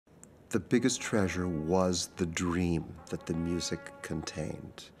The biggest treasure was the dream that the music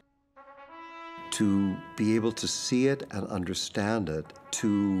contained. To be able to see it and understand it,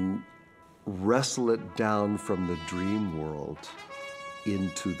 to wrestle it down from the dream world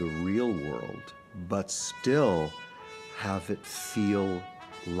into the real world, but still have it feel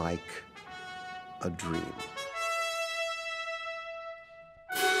like a dream.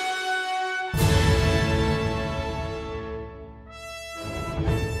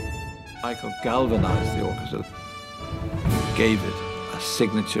 Michael galvanized the orchestra. He gave it a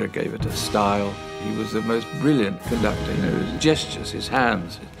signature, gave it a style. He was the most brilliant conductor. You know, his gestures, his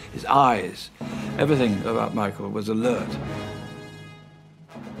hands, his eyes, everything about Michael was alert.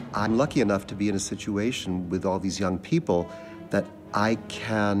 I'm lucky enough to be in a situation with all these young people that I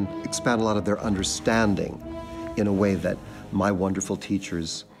can expand a lot of their understanding in a way that my wonderful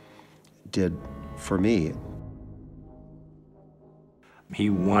teachers did for me. He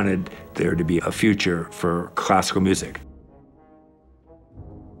wanted there to be a future for classical music.